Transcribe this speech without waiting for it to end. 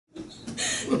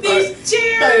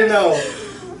chair. I know.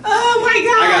 Oh my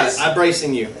gosh. I got it. I'm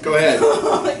bracing you. Go ahead.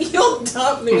 You'll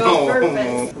dump me on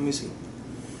purpose. Let me see.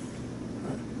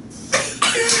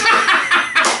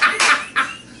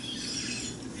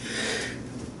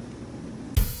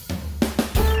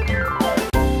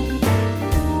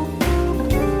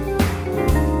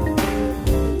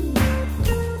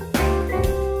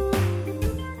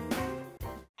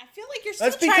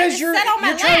 That's because you're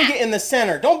trying to get in the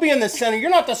center. Don't be in the center.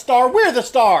 You're not the star. We're the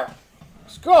star.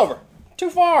 Let's go over. Too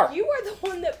far. You were the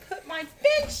one that put my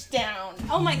bench down.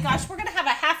 Oh my gosh, we're going to have a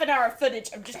half an hour of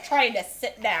footage of just trying to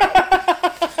sit down.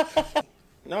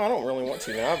 No, I don't really want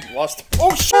to, man. I've lost...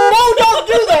 Oh, shit! No, don't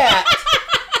do that!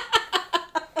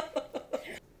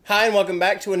 Hi, and welcome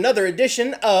back to another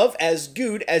edition of As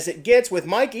Good As It Gets with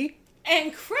Mikey.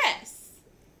 And Chris.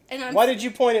 And Why did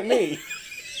you point at me?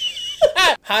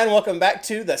 Hi, and welcome back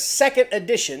to the second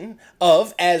edition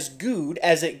of As Good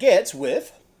As It Gets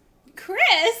with...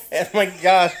 Chris. Oh my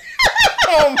gosh.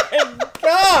 Oh my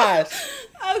gosh.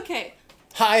 Okay.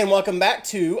 Hi, and welcome back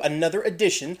to another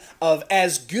edition of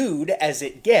As Good As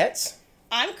It Gets.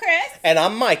 I'm Chris. And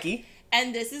I'm Mikey.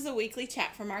 And this is a weekly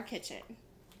chat from our kitchen.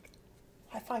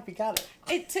 High five, you got it.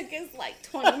 It took us like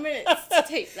 20 minutes to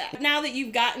tape that. Now that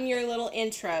you've gotten your little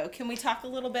intro, can we talk a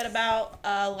little bit about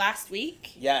last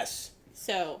week? Yes.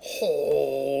 So.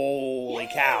 Holy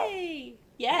cow.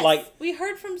 Yes. Like, we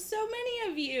heard from so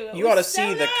many of you. You ought to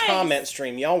see the comment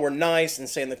stream. Y'all were nice and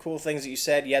saying the cool things that you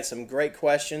said. You had some great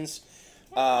questions.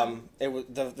 Yeah. It was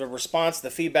the response,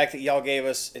 the feedback that y'all gave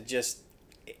us,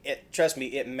 trust me,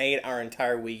 it made our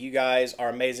entire week. You guys are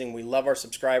amazing. We love our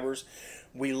subscribers.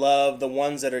 We love the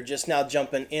ones that are just now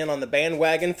jumping in on the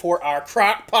bandwagon for our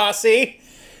Crock posse.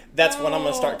 That's what I'm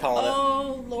going to start calling it.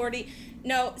 Oh, Lordy.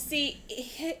 No, see,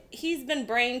 he's been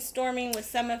brainstorming with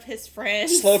some of his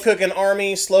friends. Slow cooking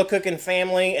army, slow cooking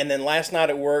family, and then last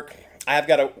night at work, I've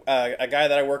got a guy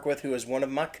that I work with who is one of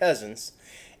my cousins,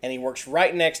 and he works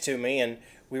right next to me, and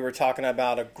we were talking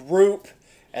about a group,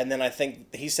 and then I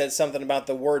think he said something about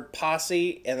the word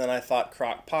posse, and then I thought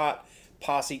crock pot,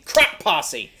 posse, crock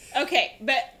posse. Okay,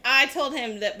 but I told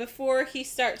him that before he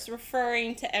starts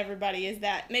referring to everybody as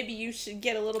that, maybe you should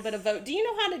get a little bit of vote. Do you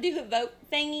know how to do the vote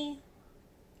thingy?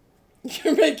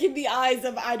 You're making the eyes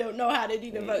of, I don't know how to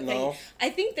do the vote thingy. I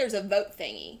think there's a vote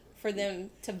thingy for them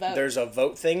to vote. There's a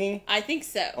vote thingy? I think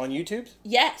so. On YouTube?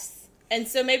 Yes. And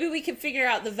so maybe we could figure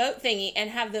out the vote thingy and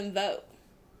have them vote.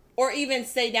 Or even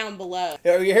say down below.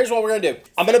 Here's what we're going to do.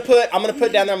 I'm going to put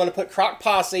down there, I'm going to put Crock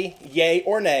Posse, yay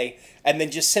or nay, and then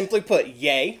just simply put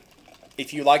yay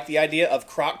if you like the idea of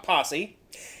Crock Posse.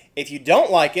 If you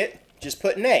don't like it, just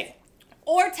put nay.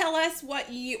 Or tell us what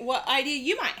idea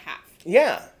you might have.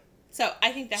 Yeah. So,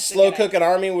 I think that's Slow Cooking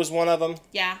Army was one of them.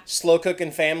 Yeah. Slow Cooking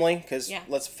Family, because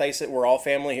let's face it, we're all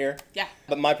family here. Yeah.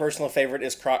 But my personal favorite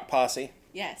is Crock Posse.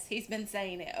 Yes, he's been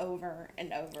saying it over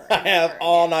and over. I have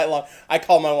all night long. I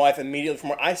called my wife immediately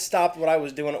from work. I stopped what I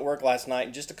was doing at work last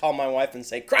night just to call my wife and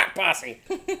say, Crock Posse!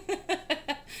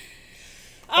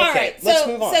 All right, let's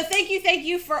move on. So thank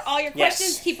you for all your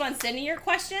questions. Yes. Keep on sending your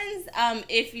questions.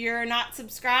 If you're not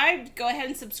subscribed, go ahead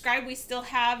and subscribe. We still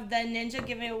have the Ninja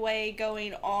giveaway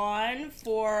going on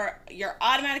for you're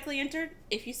automatically entered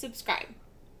if you subscribe.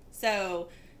 So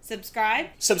subscribe.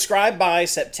 Subscribe by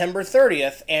September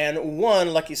 30th, and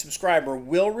one lucky subscriber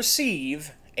will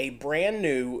receive a brand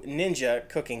new Ninja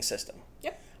cooking system.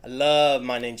 Yep. I love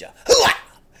my Ninja.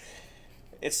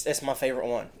 It's my favorite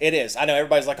one. It is. I know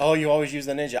everybody's like, oh, you always use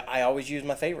the Ninja. I always use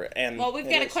my favorite. And well, we've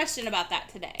got a question about that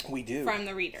today. We do. From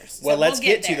the readers. Well, let's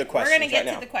get to the questions. We're going to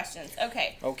get to the questions.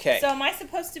 Okay. Okay. So am I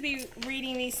supposed to be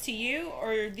reading these to you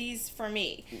or are these for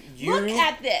me? Look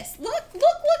at this. Look.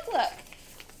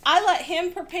 I let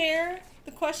him prepare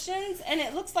the questions, and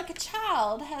it looks like a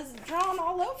child has drawn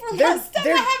all over my stuff. I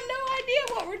have no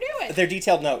idea what we're doing. They're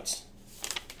detailed notes.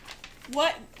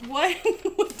 What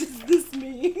does this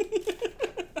mean?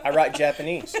 I write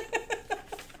Japanese.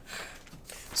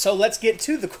 So let's get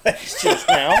to the questions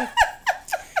now.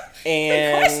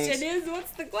 And the question is,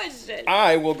 what's the question?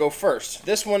 I will go first.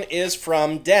 This one is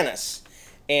from Dennis.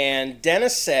 And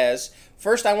Dennis says,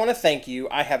 first, I want to thank you.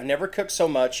 I have never cooked so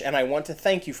much, and I want to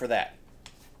thank you for that.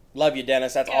 Love you,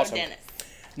 Dennis. That's awesome. Dennis.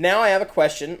 Now I have a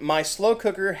question. My slow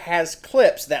cooker has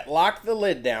clips that lock the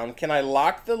lid down. Can I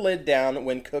lock the lid down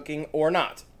when cooking or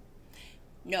not?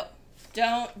 No.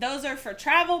 Don't. Those are for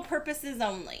travel purposes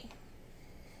only.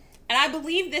 And I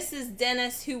believe this is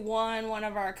Dennis who won one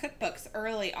of our cookbooks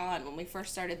early on when we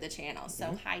first started the channel.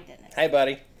 So, hi, Dennis. Hey,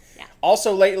 buddy. Yeah.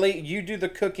 Also, lately, you do the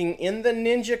cooking in the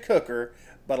Ninja cooker,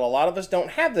 but a lot of us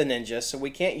don't have the Ninja, so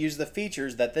we can't use the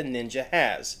features that the Ninja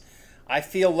has. I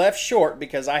feel left short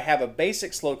because I have a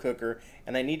basic slow cooker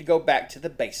and I need to go back to the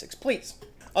basics, please.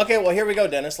 Okay, well, here we go,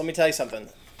 Dennis. Let me tell you something.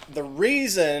 The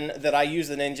reason that I use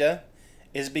the Ninja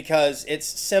is because it's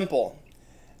simple.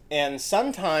 And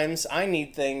sometimes I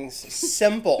need things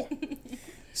simple.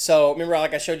 So remember,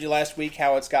 like I showed you last week,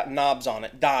 how it's got knobs on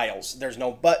it, dials. There's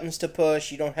no buttons to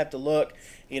push. You don't have to look.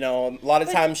 You know, a lot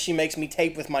of times she makes me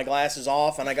tape with my glasses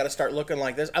off, and I got to start looking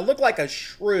like this. I look like a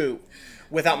shrew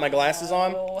without my glasses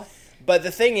on. But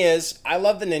the thing is, I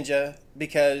love the Ninja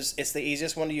because it's the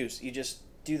easiest one to use. You just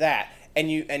do that, and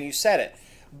you set it.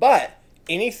 But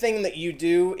anything that you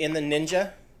do in the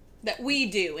Ninja, that we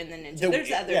do in the Ninja.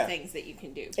 There's other things that you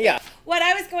can do. Yeah. What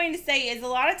I was going to say is a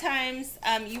lot of times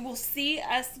you will see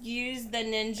us use the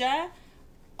Ninja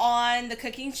on the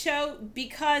cooking show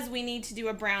because we need to do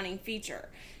a browning feature.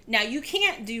 Now, you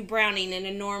can't do browning in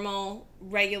a normal,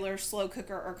 regular slow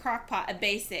cooker or crock pot, a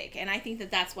basic, and I think that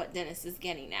that's what Dennis is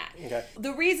getting at. Okay.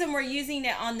 The reason we're using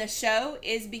it on the show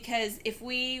is because if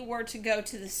we were to go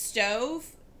to the stove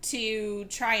to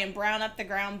try and brown up the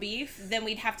ground beef, then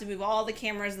we'd have to move all the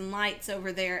cameras and lights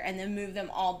over there and then move them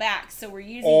all back. So we're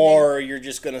using you're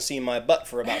just going to see my butt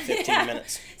for about 15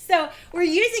 minutes. So we're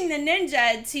using the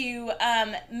Ninja to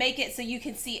make it so you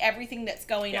can see everything that's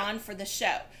going on for the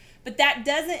show. But that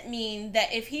doesn't mean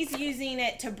that if he's using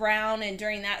it to brown and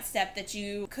during that step that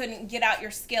you couldn't get out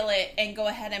your skillet and go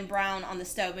ahead and brown on the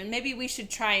stove. And maybe we should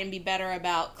try and be better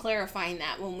about clarifying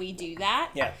that when we do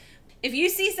that. Yeah. If you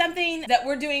see something that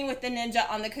we're doing with the Ninja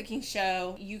on the cooking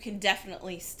show, you can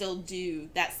definitely still do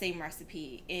that same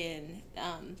recipe in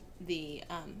the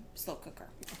slow cooker.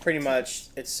 Pretty much,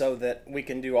 it's so that we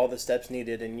can do all the steps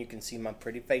needed and you can see my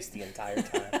pretty face the entire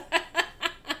time.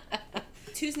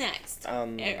 Who's next?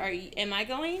 Am I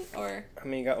going or? How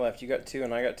many you got left? You got 2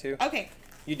 and I got 2. Okay.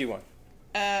 You do 1.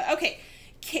 Okay.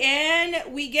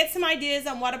 Can we get some ideas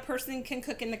on what a person can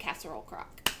cook in the casserole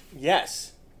crock?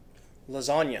 Yes.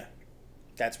 Lasagna.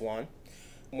 That's one.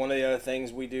 One of the other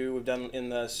things we've done in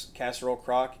this casserole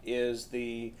crock is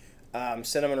the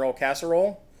cinnamon roll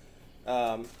casserole.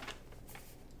 I'm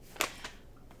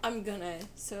gonna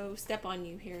step on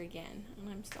you here again, and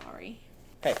I'm sorry.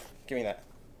 Hey, give me that.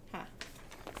 Huh.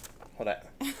 Hold that.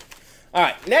 All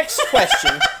right, next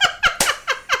question.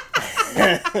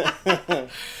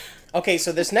 Okay,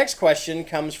 so this next question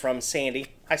comes from Sandy.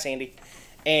 Hi, Sandy.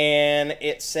 And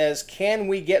it says, can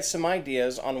we get some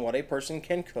ideas on what a person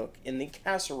can cook in the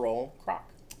casserole crock?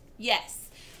 Yes.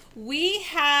 We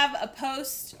have a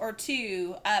post or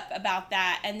 2 up about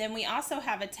that, and then we also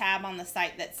have a tab on the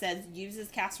site that says uses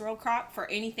casserole crock for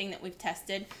anything that we've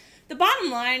tested. The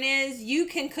bottom line is you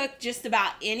can cook just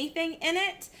about anything in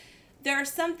it. There are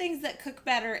some things that cook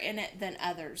better in it than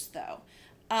others, though.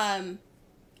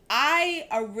 I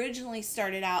originally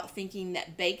started out thinking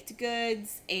that baked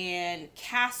goods and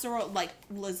casserole, like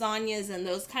lasagnas and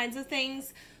those kinds of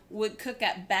things, would cook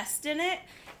at best in it.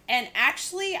 And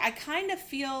actually, I kind of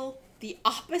feel the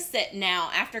opposite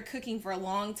now after cooking for a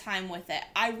long time with it.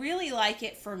 I really like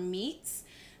it for meats,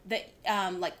 that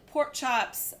like pork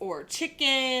chops or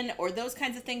chicken or those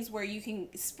kinds of things where you can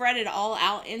spread it all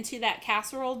out into that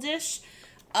casserole dish.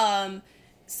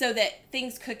 So that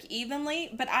things cook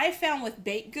evenly. But I found with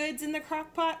baked goods in the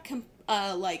crock pot,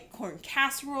 like corn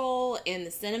casserole and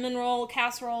the cinnamon roll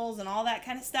casseroles and all that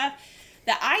kind of stuff,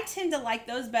 that I tend to like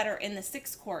those better in the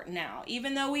 6-quart now.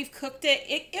 Even though we've cooked it,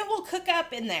 it will cook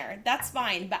up in there. That's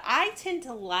fine. But I tend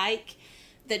to like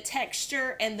the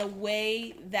texture and the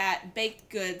way that baked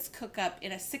goods cook up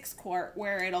in a 6-quart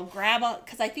where it'll grab on,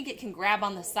 because I think it can grab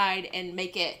on the side and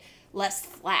make it less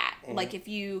flat. Mm-hmm. Like if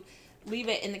you leave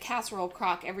it in the casserole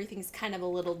crock, everything's kind of a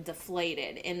little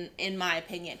deflated, in my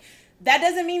opinion. That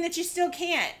doesn't mean that you still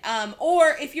can't.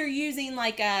 Or if you're using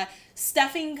like a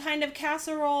stuffing kind of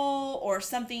casserole or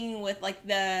something with like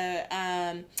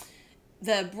the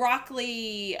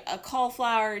broccoli,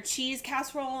 cauliflower, cheese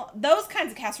casserole, those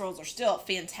kinds of casseroles are still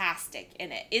fantastic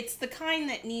in it. It's the kind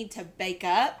that need to bake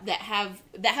up, that have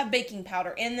baking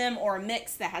powder in them, or a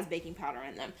mix that has baking powder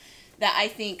in them, that I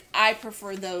think I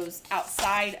prefer those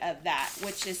outside of that,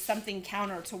 which is something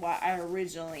counter to what I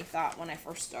originally thought when I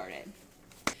first started.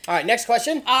 All right, next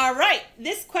question. All right,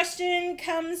 this question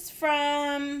comes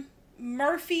from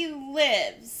Murphy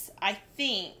Lives, I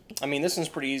think. I mean, this one's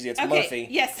pretty easy. It's okay, Murphy.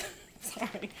 Yes,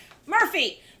 sorry.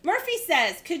 Murphy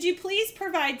says, could you please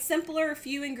provide simpler,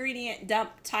 few ingredient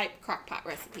dump type crockpot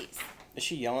recipes? Is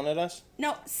she yelling at us?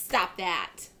 No, stop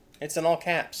that. It's in all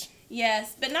caps.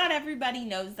 Yes, but not everybody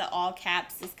knows that all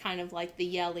caps is kind of like the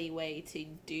yelly way to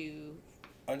do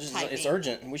it's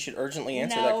urgent. We should urgently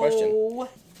answer that question.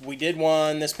 We did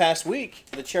one this past week,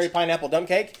 the cherry pineapple dump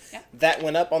cake. Yep. That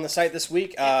went up on the site this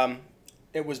week. Yep.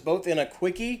 It was both in a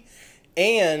quickie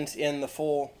and in the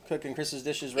full Cooking Chris's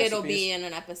Dishes recipes. It'll be in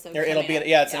an episode. It'll be,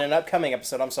 it's in an upcoming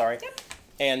episode. I'm sorry. Yep.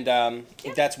 And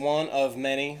that's one of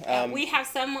many. We have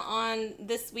some on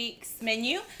this week's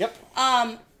menu. Yep.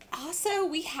 Also,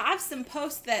 we have some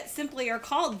posts that simply are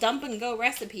called Dump and Go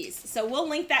recipes. So we'll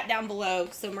link that down below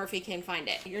so Murphy can find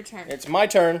it. Your turn. It's my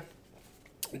turn.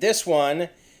 This one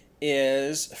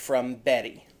is from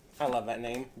Betty. I love that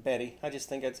name, Betty. I just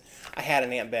think I had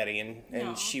an Aunt Betty,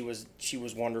 and she was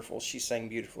wonderful. She sang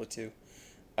beautifully too.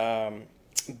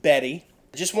 Betty,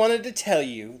 just wanted to tell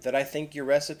you that I think your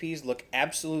recipes look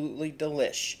absolutely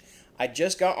delish. I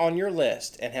just got on your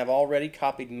list and have already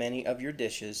copied many of your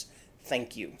dishes.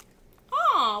 Thank you.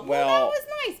 Oh, well, that was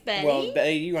nice, Betty. Well,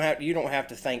 Betty, you don't have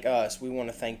to thank us. We want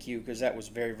to thank you because that was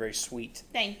very, very sweet.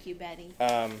 Thank you, Betty.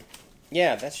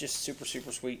 Yeah, that's just super,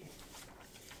 super sweet.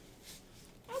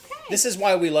 Okay. This is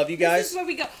why we love you guys. This is where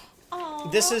we go.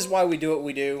 Aww. This is why we do what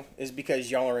we do, is because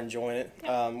y'all are enjoying it.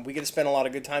 Yep. We get to spend a lot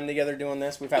of good time together doing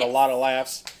this. We've had a lot of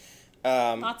laughs.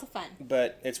 Lots of fun.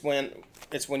 But it's when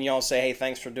y'all say, hey,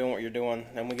 thanks for doing what you're doing,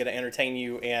 and we get to entertain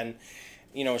you and,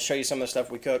 show you some of the stuff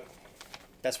we cook.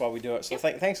 That's why we do it. So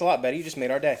thanks a lot, Betty. You just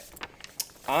made our day.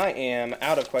 I am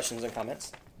out of questions and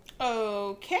comments.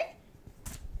 Okay.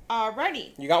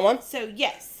 Alrighty. You got one? So,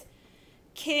 yes.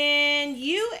 Can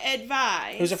you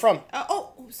advise... Who's it from?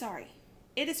 Sorry.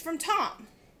 It is from Tom.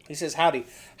 He says, howdy.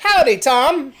 Howdy,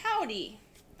 Tom. Howdy.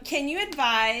 Can you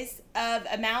advise of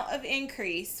amount of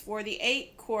increase for the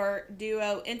 8-quart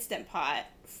Duo Instant Pot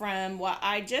from what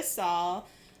I just saw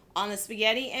on the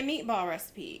spaghetti and meatball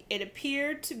recipe? It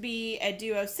appeared to be a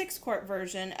Duo 6-quart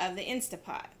version of the Instant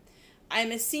Pot.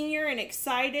 I'm a senior and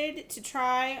excited to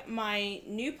try my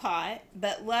new pot,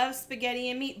 but love spaghetti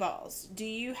and meatballs. Do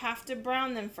you have to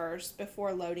brown them first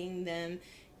before loading them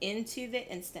into the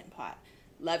Instant Pot?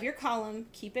 Love your column.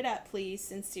 Keep it up, please.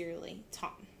 Sincerely,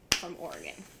 Tom from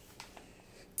Oregon.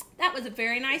 That was a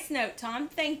very nice note, Tom.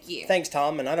 Thank you. Thanks,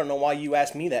 Tom. And I don't know why you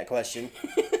asked me that question.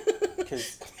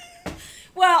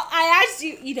 Well, I asked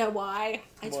you, you know why?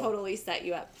 I totally set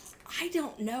you up. I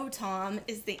don't know, Tom,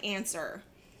 is the answer.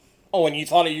 Oh, and you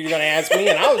thought you were going to ask me,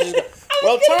 and I was just going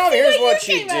well, Tom, here's what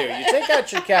you do. You take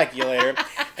out your calculator,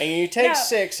 and you take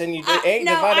 6, and you do 8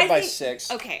 divided by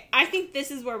 6. Okay, I think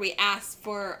this is where we ask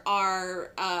for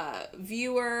our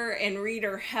viewer and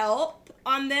reader help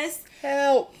on this.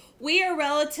 Help! We are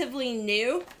relatively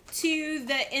new to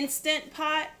the Instant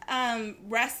Pot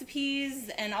recipes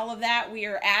and all of that. We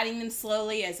are adding them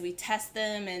slowly as we test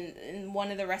them, and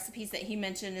one of the recipes that he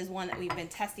mentioned is one that we've been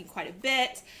testing quite a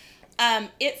bit.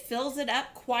 It fills it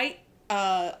up quite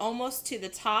almost to the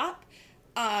top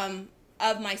of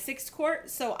my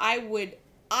 6-quart, so I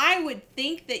would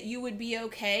think that you would be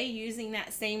okay using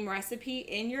that same recipe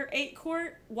in your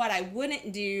 8-quart. What I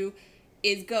wouldn't do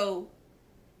is go,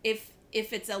 if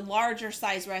it's a larger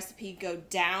size recipe, go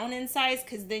down in size,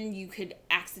 because then you could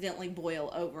accidentally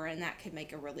boil over, and that could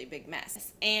make a really big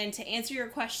mess. And to answer your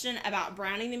question about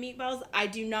browning the meatballs, I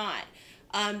do not.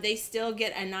 They still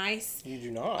get a nice... You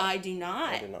do not? I do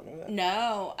not. I did not know that.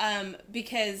 No,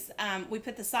 because we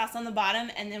put the sauce on the bottom,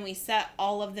 and then we set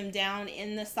all of them down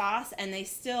in the sauce, and they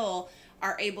still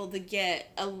are able to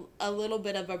get a little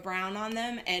bit of a brown on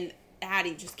them, and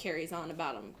Addie just carries on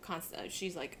about them constantly.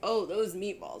 She's like, oh, those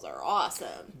meatballs are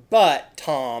awesome. But,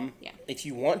 Tom, if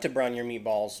you want to brown your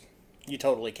meatballs, you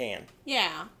totally can.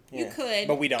 Yeah, you could.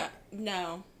 But we don't.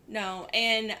 No.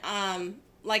 And,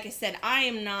 like I said, I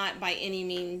am not by any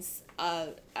means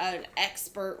an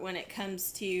expert when it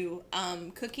comes to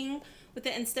cooking with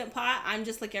the Instant Pot. I'm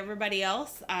just like everybody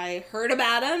else. I heard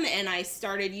about them and I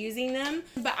started using them.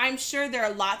 But I'm sure there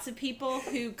are lots of people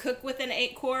who cook with an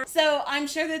 8-quart. So I'm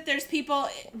sure that there's people,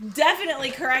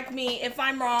 definitely correct me if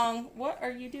I'm wrong. What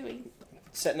are you doing?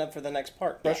 Setting up for the next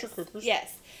part. Pressure cookers.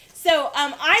 Yes. So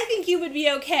I think you would be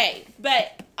okay.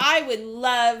 But I would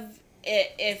love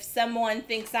it if someone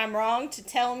thinks I'm wrong to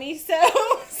tell me so.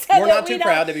 We're not too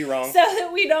proud to be wrong. So that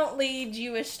we don't lead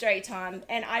you astray, Tom.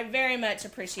 And I very much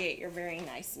appreciate your very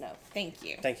nice note. Thank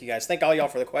you. Thank you, guys. Thank all y'all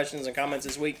for the questions and comments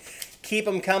this week. Keep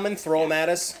them coming. Throw them at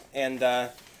us. And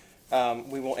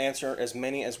we will answer as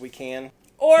many as we can.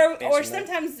 Or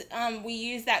sometimes we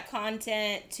use that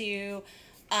content to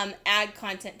add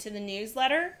content to the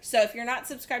newsletter. So if you're not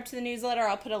subscribed to the newsletter,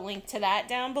 I'll put a link to that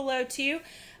down below too.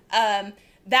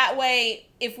 That way,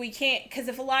 if we can't, because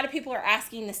if a lot of people are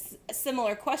asking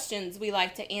similar questions, we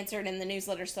like to answer it in the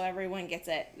newsletter so everyone gets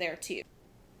it there too.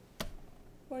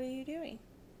 What are you doing?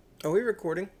 Are we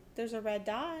recording? There's a red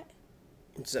dot.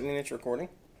 Does that mean it's recording?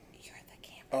 You're the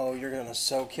camera. Oh, you're going to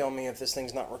so kill me if this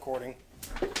thing's not recording.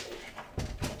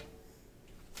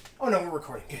 Oh, no, we're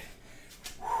recording. Good.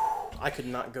 I could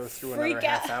not go through Freak another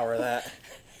half out. hour of that.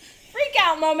 Freak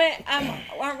out moment.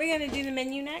 Aren't we going to do the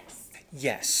menu next?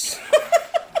 Yes.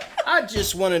 I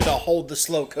just wanted to hold the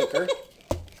slow cooker.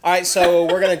 All right, so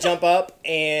we're going to jump up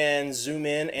and zoom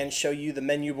in and show you the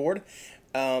menu board.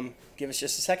 Give us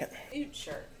just a second. Dude,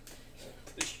 sure.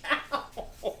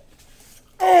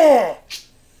 Oh!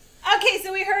 Okay,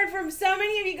 so we heard from so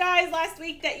many of you guys last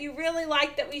week that you really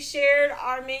liked that we shared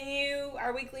our menu,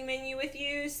 our weekly menu with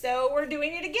you. So we're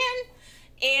doing it again.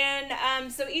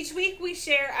 And so each week we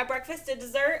share a breakfast, a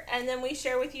dessert, and then we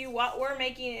share with you what we're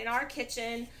making in our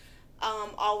kitchen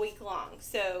all week long.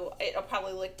 So it'll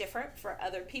probably look different for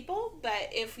other people, but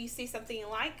if you see something you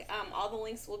like, all the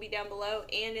links will be down below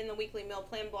and in the weekly meal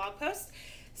plan blog post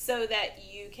so that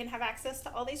you can have access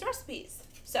to all these recipes.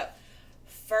 So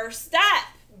first up,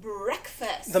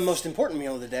 breakfast. The most important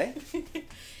meal of the day.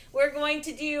 We're going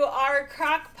to do our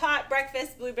crock pot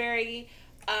breakfast blueberry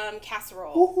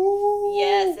casserole. Woo-hoo.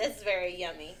 Yes, it's very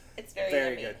yummy. It's very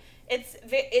yummy. Good.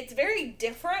 It's very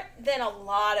different than a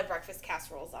lot of breakfast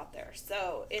casseroles out there.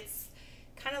 So it's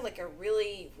kind of like a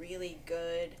really, really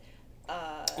good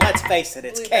Let's face it,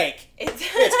 it's blueberry. cake. It's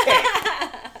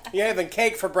cake. You're having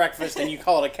cake for breakfast and you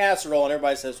call it a casserole and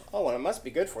everybody says, oh, well, it must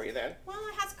be good for you then. Well,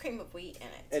 it has cream of wheat in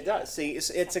it. It does. See,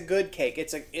 it's a good cake.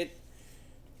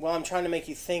 Well, I'm trying to make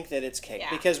you think that it's cake. Yeah.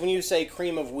 Because when you say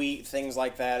cream of wheat, things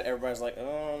like that, everybody's like,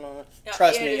 oh, no.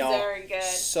 Trust me, y'all. It is very good.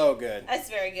 So good. That's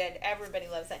very good. Everybody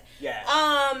loves it.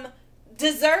 Yeah.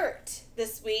 Dessert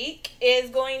this week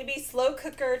is going to be slow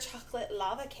cooker chocolate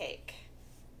lava cake.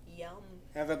 Yum.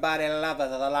 Everybody love the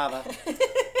lava.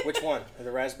 Which one?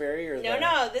 The raspberry or the...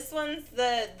 No. This one's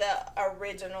the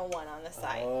original one on the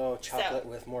side. Oh, chocolate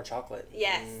with more chocolate.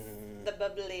 Yes. The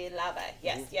bubbly lava.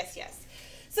 Yes, yes.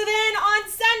 So then on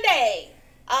Sunday,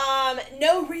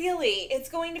 no, really, it's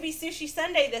going to be Sushi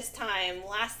Sunday this time.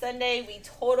 Last Sunday, we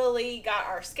totally got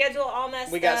our schedule all messed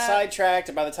up. We got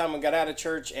sidetracked by the time we got out of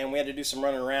church, and we had to do some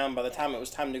running around. By the time it was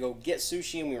time to go get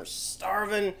sushi, and we were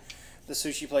starving, the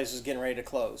sushi place was getting ready to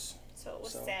close. So it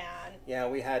was sad. Yeah,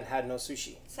 we had no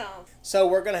sushi. So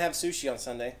we're going to have sushi on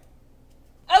Sunday.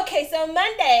 Okay, so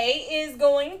Monday is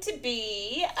going to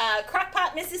be crock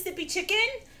pot Mississippi chicken.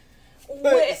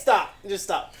 Stop. Just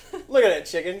stop. Look at that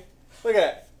chicken. Look at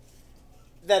it.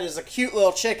 That is a cute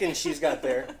little chicken she's got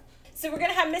there. So we're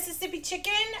going to have Mississippi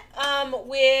chicken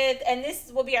and this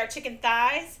will be our chicken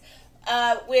thighs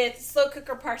with slow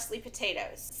cooker parsley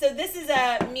potatoes. So this is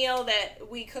a meal that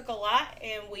we cook a lot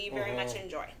and we very much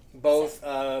enjoy. Both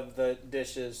of the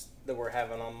dishes that we're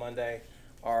having on Monday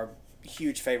are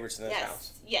huge favorites in this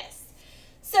house. Yes.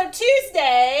 So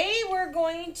Tuesday, we're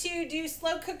going to do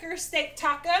slow cooker steak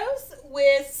tacos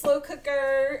with slow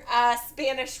cooker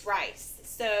Spanish rice.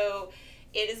 So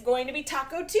it is going to be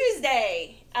Taco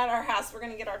Tuesday at our house. We're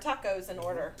going to get our tacos in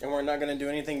order. And we're not going to do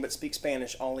anything but speak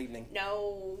Spanish all evening.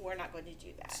 No, we're not going to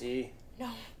do that. See?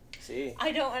 No. See?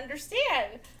 I don't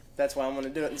understand. That's why I'm going to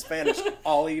do it in Spanish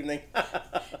all evening.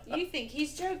 You think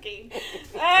he's joking.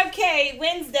 Okay,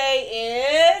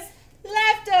 Wednesday is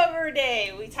leftover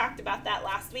day. We talked about that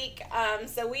last week.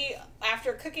 So we,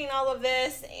 after cooking all of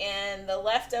this and the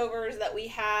leftovers that we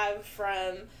have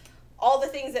from all the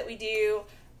things that we do,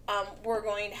 we're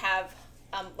going to have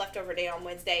leftover day on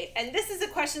Wednesday. And this is a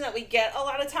question that we get a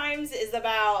lot of times is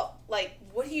about, like,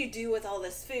 what do you do with all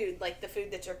this food? Like the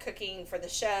food that you're cooking for the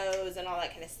shows and all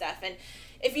that kind of stuff. And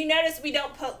if you notice, we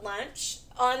don't put lunch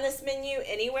on this menu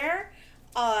anywhere.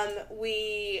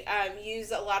 We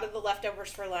use a lot of the leftovers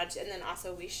for lunch, and then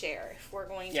also we share if we're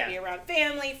going to be around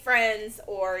family, friends,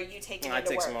 or you take it into work. I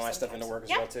take some of my stuff into work as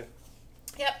well, too.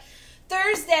 Yep.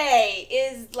 Thursday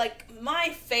is, like, my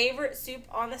favorite soup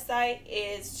on the site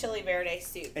is chili verde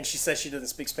soup. And she says she doesn't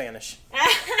speak Spanish.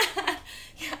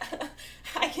 Yeah,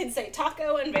 I can say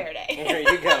taco and verde. There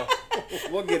you go.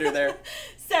 We'll get her there.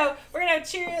 So we're going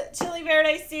to have chili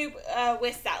verde soup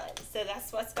with salad. So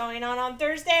that's what's going on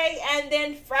Thursday. And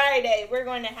then Friday, we're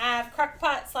going to have crock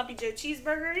pot Sloppy Joe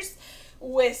cheeseburgers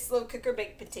with slow cooker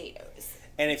baked potatoes.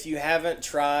 And if you haven't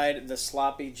tried the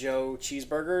Sloppy Joe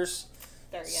cheeseburgers,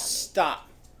 they're yummy. Stop.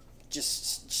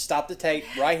 Just stop the tape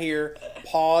right here.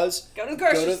 Pause. Go to the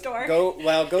grocery store. Go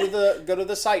to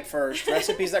the site first,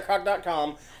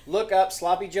 recipes.crock.com. Look up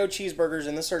Sloppy Joe cheeseburgers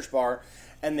in the search bar,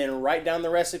 and then write down the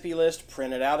recipe list.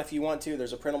 Print it out if you want to.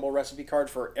 There's a printable recipe card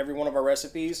for every one of our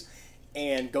recipes,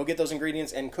 and go get those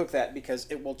ingredients and cook that because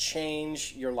it will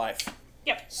change your life.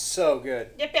 Yep. So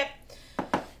good. Yep.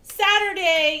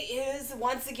 Saturday is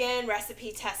once again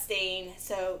recipe testing.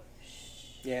 So.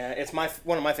 Yeah, it's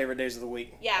one of my favorite days of the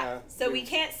week. Yeah, so we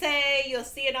can't say, you'll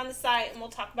see it on the site, and we'll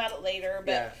talk about it later,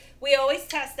 but we always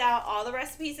test out all the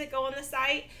recipes that go on the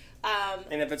site,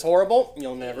 And if it's horrible,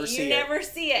 you'll never see it. You never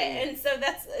see it. And so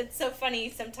it's so funny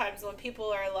sometimes when people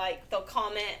are like, they'll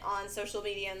comment on social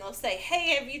media and they'll say,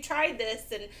 hey, have you tried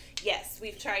this? And yes,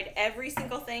 we've tried every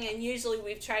single thing, and usually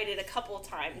we've tried it a couple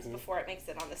times before it makes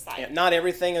it on the site. Yeah, not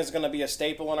everything is going to be a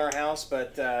staple in our house,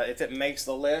 but if it makes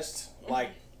the list, like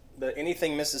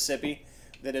anything Mississippi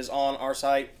that is on our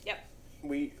site,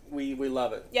 we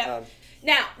love it. Yep.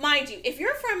 Now, mind you, if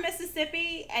you're from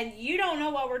Mississippi and you don't know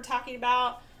what we're talking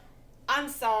about, I'm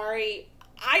sorry.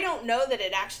 I don't know that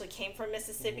it actually came from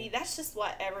Mississippi. That's just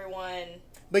what everyone...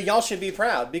 But y'all should be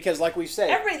proud because, like we said...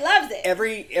 Everybody loves it.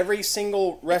 Every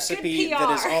single recipe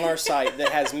that is on our site that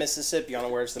has Mississippi on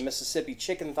it, where it's the Mississippi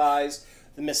chicken thighs,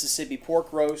 the Mississippi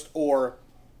pork roast, or,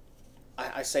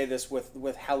 I say this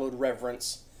with hallowed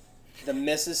reverence, the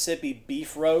Mississippi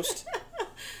beef roast.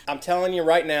 I'm telling you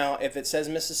right now, if it says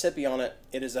Mississippi on it,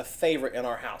 it is a favorite in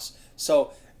our house.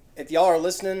 So... if y'all are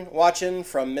listening, watching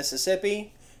from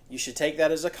Mississippi, you should take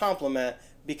that as a compliment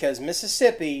because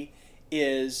Mississippi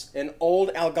is an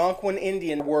old Algonquin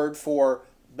Indian word for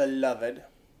beloved.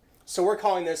 So we're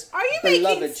calling this beloved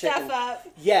making chicken. Stuff up?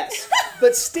 Yes,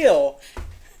 but still,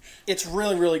 it's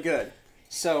really, really good.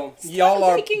 So y'all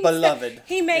are beloved.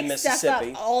 He makes in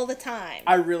Mississippi. stuff up all the time.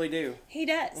 I really do. He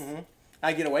does.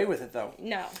 I get away with it though.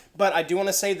 No. But I do want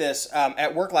to say this.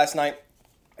 At work last night,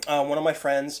 one of my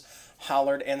friends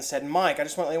hollered and said, Mike, I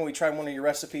just want to let you know we tried one of your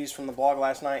recipes from the blog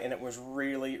last night and it was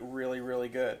really, really, really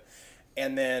good.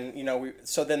 And then,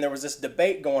 so then there was this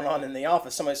debate going on in the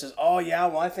office. Somebody says, oh yeah,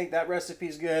 well I think that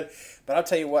recipe's good. But I'll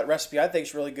tell you what recipe I think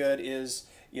is really good is,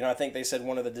 I think they said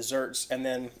one of the desserts. And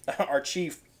then our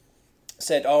chief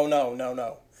said, oh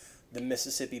no, the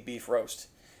Mississippi beef roast.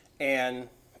 And,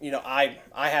 I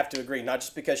have to agree, not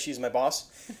just because she's my boss,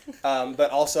 but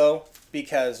also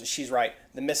because she's right.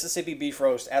 The Mississippi beef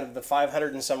roast, out of the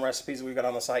 500 and some recipes that we've got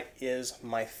on the site, is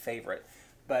my favorite.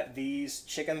 But these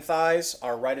chicken thighs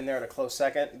are right in there at a close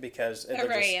second because they're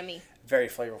very just yummy. Very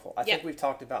flavorful. I think we've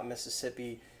talked about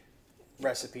Mississippi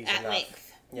recipes at enough.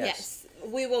 length. Yes.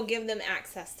 We will give them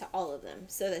access to all of them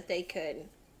so that they can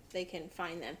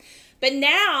find them. But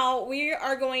now we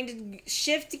are going to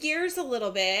shift gears a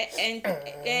little bit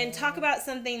and talk about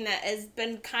something that has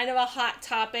been kind of a hot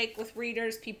topic with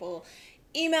readers. People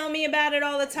email me about it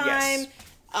all the time.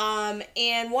 Yes.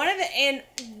 And one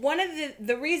of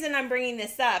the reason I'm bringing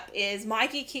this up is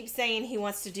Mikey keeps saying he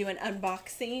wants to do an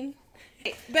unboxing.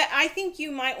 But I think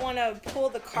you might want to pull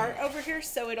the cart over here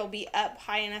so it'll be up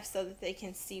high enough so that they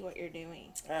can see what you're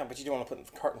doing. Ah, but you don't want to put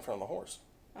the cart in front of the horse.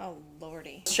 Oh,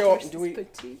 Lordy. Show up.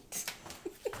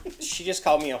 She just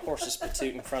called me a horse's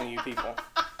patoot in front of you people.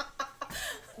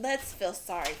 Let's feel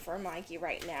sorry for Mikey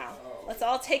right now. Oh. Let's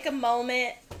all take a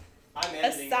moment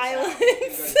of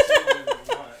silence.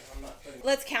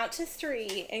 Let's count to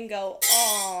 3 and go,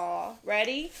 aw.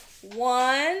 Ready?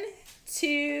 1,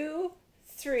 2,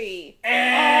 3.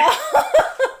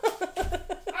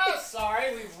 Oh,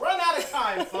 sorry. We've run out of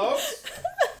time, folks.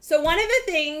 So one of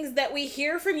the things that we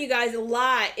hear from you guys a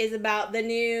lot is about the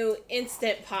new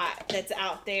Instant Pot that's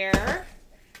out there.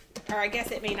 Or I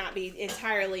guess it may not be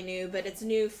entirely new, but it's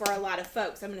new for a lot of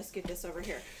folks. I'm going to scoot this over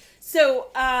here. So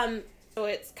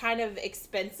it's kind of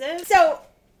expensive. So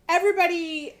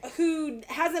everybody who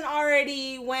hasn't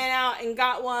already went out and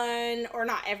got one, or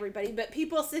not everybody, but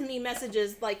people send me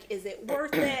messages like, is it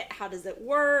worth it? How does it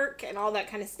work? And all that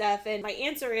kind of stuff. And my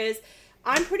answer is,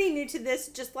 I'm pretty new to this,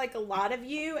 just like a lot of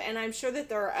you, and I'm sure that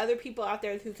there are other people out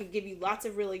there who could give you lots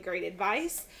of really great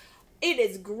advice. It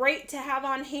is great to have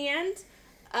on hand.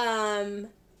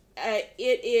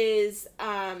 It is,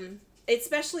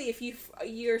 especially if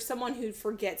you're someone who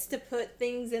forgets to put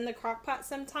things in the crock pot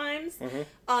sometimes.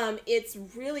 It's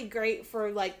really great for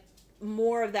like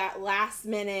more of that last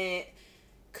minute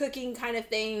cooking kind of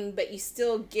thing, but you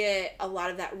still get a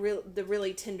lot of that the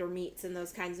really tender meats and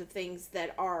those kinds of things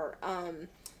that are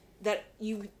that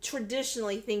you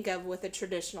traditionally think of with a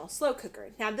traditional slow cooker.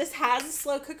 Now this has a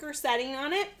slow cooker setting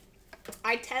on it.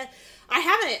 I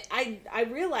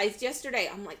realized yesterday,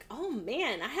 I'm like, oh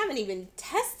man, I haven't even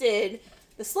tested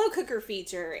the slow cooker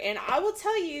feature. And I will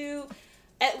tell you,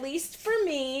 at least for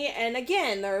me, and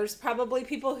again, there's probably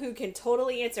people who can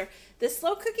totally answer, the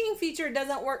slow cooking feature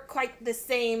doesn't work quite the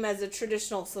same as a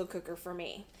traditional slow cooker for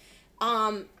me.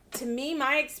 To me,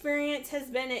 my experience has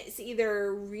been it's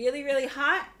either really, really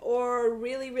hot or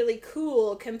really, really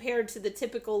cool compared to the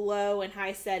typical low and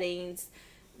high settings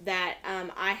that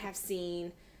I have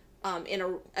seen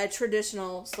in a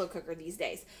traditional slow cooker these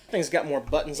days. Thing's got more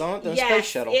buttons on it than a space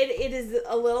shuttle. It is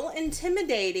a little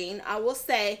intimidating, I will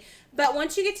say. But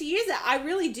once you get to use it, I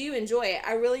really do enjoy it.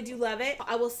 I really do love it.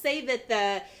 I will say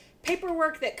that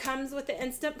paperwork that comes with the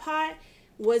Instant Pot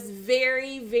was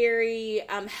very, very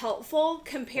helpful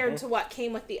compared to what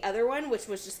came with the other one, which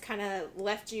was just kind of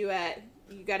left you at,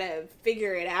 you got to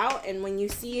figure it out. And when you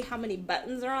see how many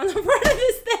buttons are on the front of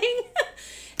this thing,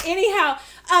 anyhow,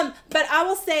 but I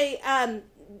will say,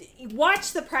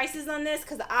 watch the prices on this,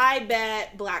 because I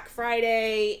bet Black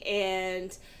Friday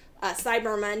and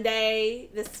Cyber Monday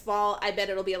this fall, I bet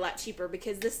it'll be a lot cheaper,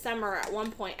 because this summer at one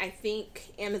point I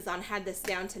think Amazon had this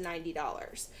down to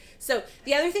 $90. So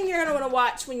the other thing you're going to want to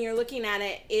watch when you're looking at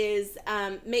it is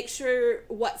make sure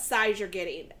what size you're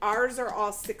getting. Ours are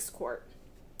all 6-quart,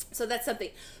 so that's something.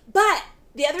 But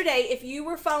the other day, if you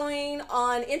were following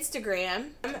on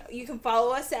Instagram, you can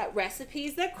follow us at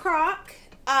Recipes That Crock.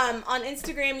 On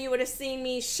Instagram, you would have seen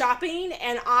me shopping,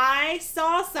 and I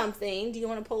saw something. Do you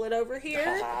want to pull it over here?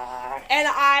 And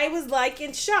I was like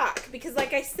in shock, because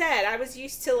like I said, I was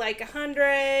used to like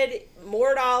 $100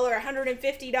 more,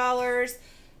 $150,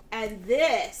 and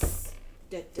this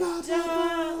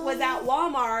was at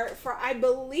Walmart for, I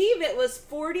believe it was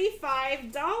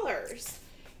 $45.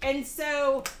 And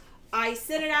so I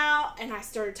sent it out and I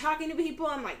started talking to people.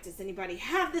 I'm like, does anybody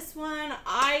have this one?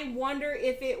 I wonder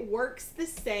if it works the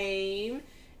same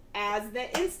as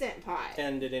the Instant Pot.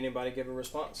 And did anybody give a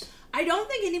response? I don't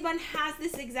think anyone has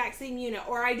this exact same unit,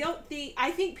 or I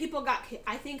think people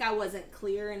I think I wasn't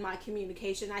clear in my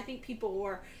communication. I think people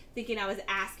were thinking I was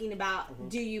asking about,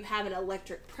 do you have an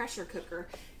electric pressure cooker?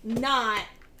 Not,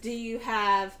 do you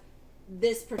have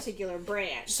this particular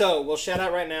brand? So we'll shout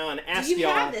out right now and ask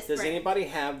y'all, does brand? Anybody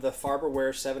have the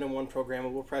Farberware 7-in-1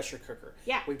 programmable pressure cooker?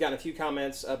 Yeah. We've gotten a few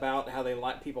comments about how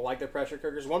people like their pressure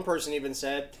cookers. One person even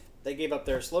said they gave up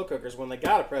their slow cookers when they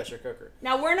got a pressure cooker.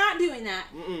 Now, we're not doing that.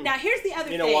 Now, here's the other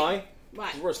thing. You know why?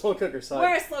 Why? We're a slow cooker site.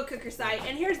 We're a slow cooker site.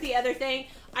 And here's the other thing.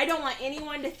 I don't want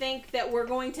anyone to think that we're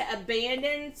going to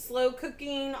abandon slow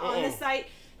cooking on the site.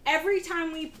 Every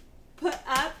time we put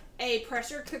up a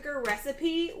pressure cooker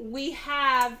recipe, we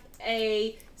have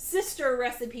a sister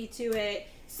recipe to it,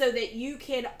 so that you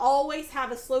can always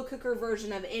have a slow cooker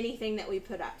version of anything that we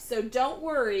put up. So don't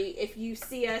worry if you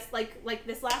see us, like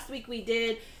this last week we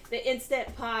did the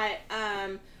Instant Pot,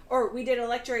 or we did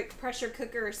electric pressure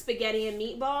cooker spaghetti and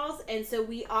meatballs, and so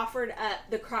we offered up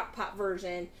the crock pot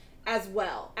version as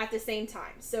well at the same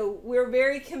time. So we're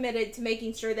very committed to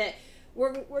making sure that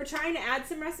we're trying to add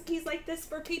some recipes like this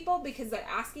for people, because they're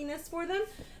asking us for them,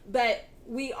 but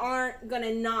we aren't going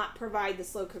to not provide the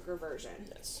slow cooker version.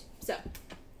 Yes. So.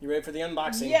 You ready for the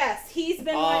unboxing? Yes, he's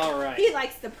been he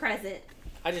likes the present.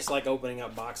 I just like opening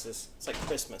up boxes. It's like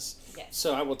Christmas. Yes.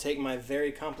 So I will take my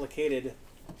very complicated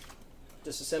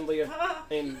disassembly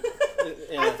and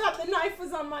I thought the knife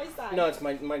was on my side. No, it's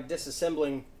my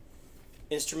disassembling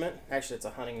instrument. Actually, it's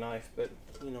a hunting knife, but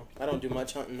you know, I don't do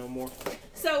much hunting no more.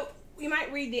 So we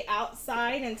might read the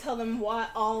outside and tell them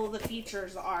what all the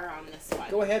features are on this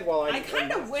one. Go ahead while I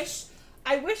kind of wish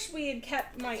we had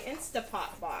kept my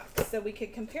Instapot box so we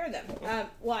could compare them.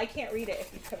 Well, I can't read it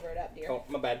if you cover it up, dear. Oh,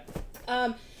 my bad.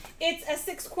 It's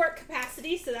a 6-quart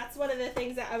capacity, so that's one of the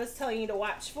things that I was telling you to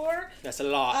watch for. That's a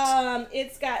lot.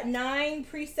 It's got 9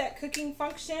 preset cooking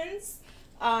functions.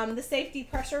 The safety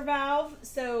pressure valve.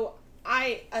 So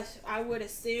I would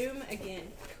assume, again,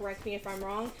 correct me if I'm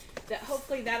wrong, that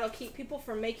hopefully that'll keep people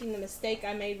from making the mistake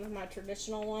I made with my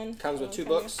traditional one. Comes with 2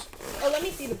 books. Oh, let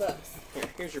me see the books.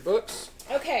 Here's your books.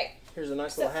 Okay. Here's a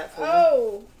nice little hat for you.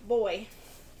 Oh, boy.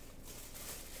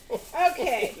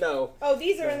 Okay. No. Oh,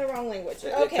 these are in the wrong language.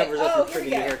 It Okay. covers up your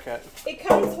pretty haircut. It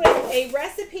comes with a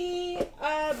recipe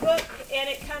book, and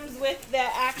it comes with the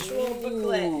actual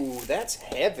booklet. Ooh, that's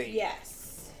heavy.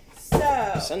 Yes.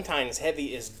 So. Sometimes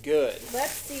heavy is good.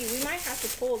 Let's see. We might have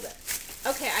to pull them.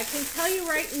 Okay, I can tell you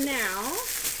right now,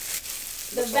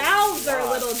 the valves are a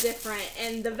little different,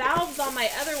 and the valves on my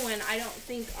other one I don't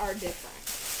think are different.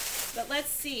 But let's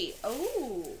see.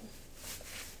 Oh.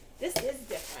 This is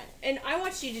different. And I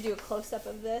want you to do a close-up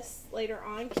of this later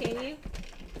on, can you?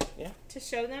 Yeah. To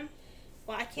show them?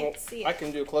 Well, I can't see it. I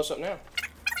can do a close-up now.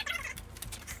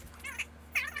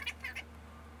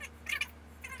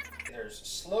 There's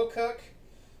slow cook,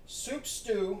 soup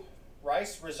stew,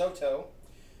 rice risotto,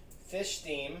 fish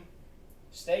steam,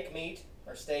 steak meat,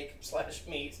 or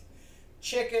steak/meat,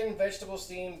 chicken, vegetable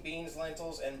steam, beans,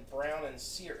 lentils, and brown and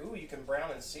sear. Ooh, you can brown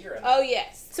and sear it. Oh,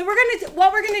 yes. So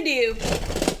what we're gonna do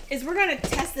is we're going to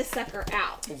test this sucker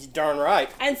out. You're darn right.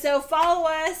 And so follow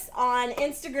us on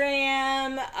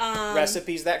Instagram.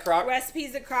 Recipes That Crock.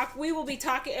 Recipes That Crock. We will be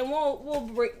talking, and we'll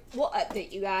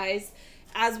update you guys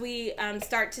as we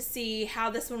start to see how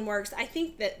this one works. I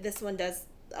think that this one does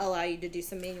allow you to do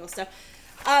some manual stuff.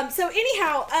 So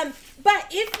anyhow, but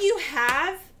if you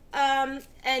have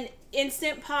an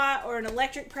Instant Pot or an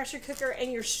electric pressure cooker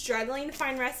and you're struggling to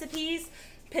find recipes,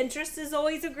 Pinterest is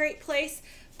always a great place.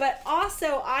 But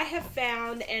also, I have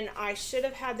found, and I should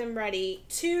have had them ready,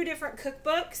 2 different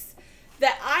cookbooks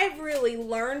that I've really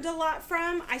learned a lot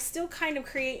from. I still kind of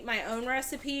create my own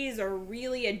recipes or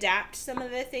really adapt some of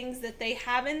the things that they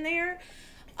have in there.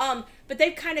 But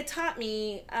they've kind of taught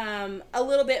me a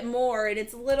little bit more, and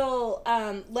it's a little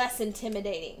less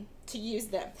intimidating to use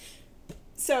them.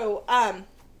 So, I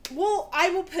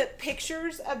will put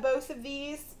pictures of both of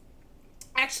these,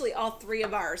 actually all 3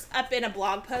 of ours, up in a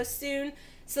blog post soon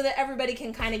so that everybody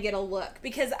can kind of get a look.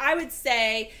 Because I would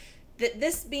say that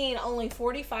this being only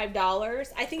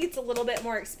 $45, I think it's a little bit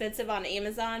more expensive on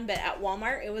Amazon, but at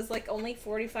Walmart it was like only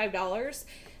 $45.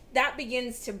 That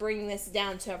begins to bring this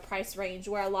down to a price range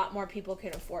where a lot more people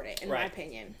can afford it, in my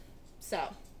opinion.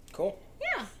 So. Cool.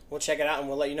 Yeah. We'll check it out and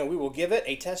we'll let you know. We will give it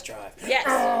a test drive. Yes.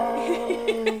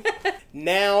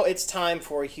 Now it's time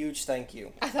for a huge thank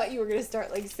you. I thought you were going to start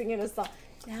like singing a song.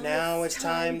 Now it's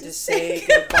time to say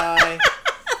goodbye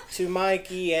to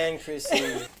Mikey and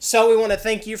Christine. So we want to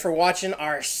thank you for watching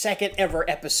our 2nd ever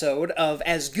episode of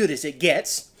As Good As It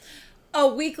Gets. A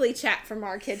weekly chat from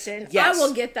our kitchen. Yes. I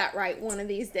will get that right one of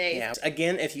these days. Yeah.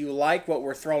 Again, if you like what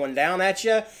we're throwing down at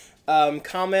you,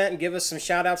 comment and give us some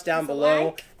shout outs down below.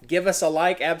 Like. Give us a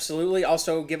like, absolutely.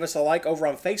 Also, give us a like over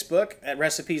on Facebook at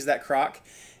Recipes That Crock.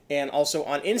 And also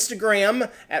on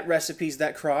Instagram at Recipes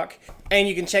That Crock. And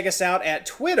you can check us out at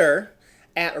Twitter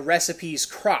at Recipes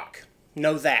Crock.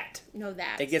 Know that. Know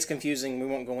that. It gets confusing. We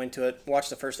won't go into it. Watch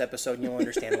the first episode and you'll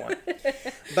understand why.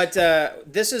 But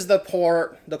this is the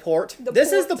port.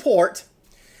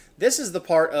 This is the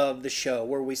part of the show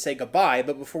where we say goodbye.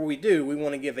 But before we do, we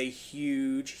want to give a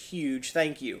huge, huge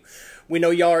thank you. We know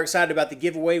y'all are excited about the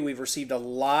giveaway. We've received a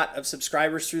lot of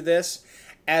subscribers through this.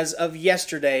 As of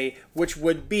yesterday, which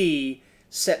would be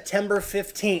September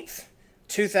 15th,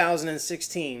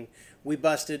 2016, we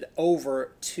busted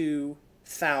over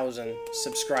 2,000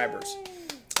 subscribers.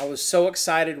 I was so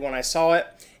excited when I saw it.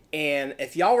 And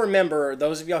if y'all remember,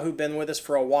 those of y'all who've been with us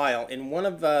for a while, in one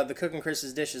of the Cooking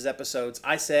Chris's Dishes episodes,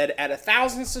 I said, at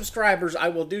 1,000 subscribers, I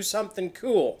will do something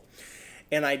cool.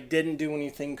 And I didn't do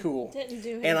anything cool. Didn't do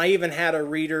anything. And I even had a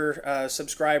reader,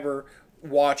 subscriber,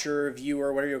 watcher,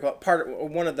 viewer, whatever you call it,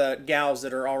 one of the gals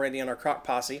that are already in our Crock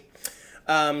posse.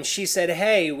 She said,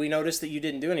 hey, we noticed that you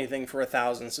didn't do anything for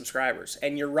 1,000 subscribers.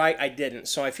 And you're right, I didn't.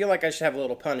 So I feel like I should have a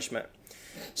little punishment.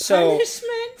 So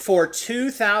for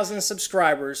 2,000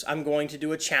 subscribers, I'm going to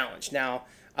do a challenge. Now,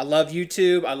 I love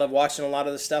YouTube. I love watching a lot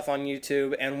of the stuff on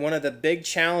YouTube. And one of the big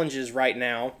challenges right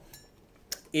now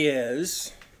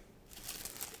is...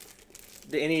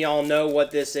 Do any of y'all know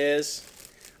what this is?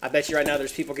 I bet you right now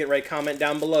there's people getting ready to comment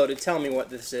down below to tell me what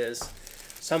this is.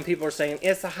 Some people are saying,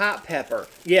 it's a hot pepper.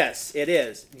 Yes, it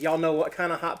is. Y'all know what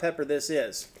kind of hot pepper this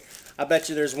is. I bet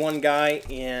you there's one guy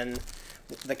in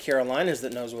the Carolinas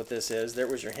that knows what this is. There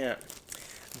was your hint.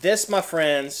 This, my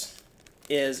friends,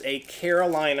 is a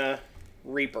Carolina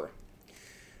Reaper.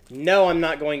 No, I'm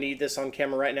not going to eat this on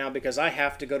camera right now because I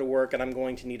have to go to work and I'm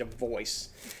going to need a voice.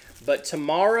 But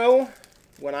tomorrow,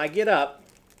 when I get up,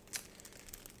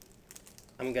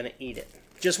 I'm going to eat it.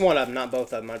 Just one of them, not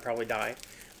both of them. I'd probably die.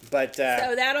 But so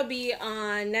that'll be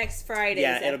on next Friday's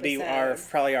episode. It'll be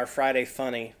probably our Friday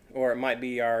funny, or it might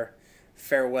be our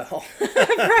farewell.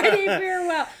 Friday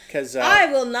farewell. Because I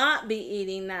will not be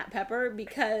eating that pepper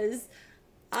because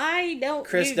I don't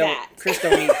do that. Cris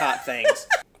don't eat hot things.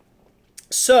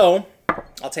 So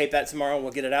I'll tape that tomorrow.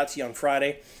 We'll get it out to you on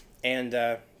Friday.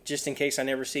 And just in case I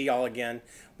never see y'all again,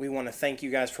 we want to thank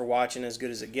you guys for watching As Good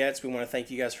As It Gets. We want to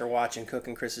thank you guys for watching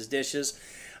Cooking Chris's Dishes.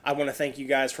 I want to thank you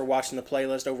guys for watching the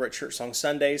playlist over at Church Song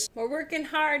Sundays. We're working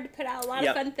hard to put out a lot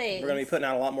of fun things. We're going to be putting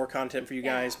out a lot more content for you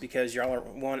guys because y'all are,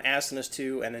 one, asking us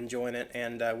to and enjoying it.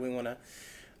 And we want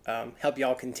to help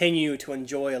y'all continue to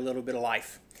enjoy a little bit of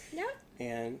life. Yeah.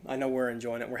 And I know we're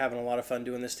enjoying it. We're having a lot of fun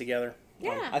doing this together.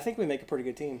 Yeah. I think we make a pretty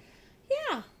good team.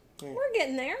 Yeah. We're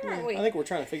getting there, aren't we? I think we're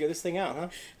trying to figure this thing out, huh?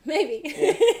 Maybe.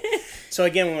 Yeah. So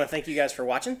again, we want to thank you guys for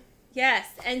watching. Yes,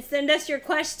 and send us your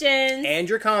questions. And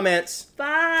your comments. Bye.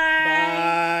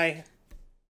 Bye.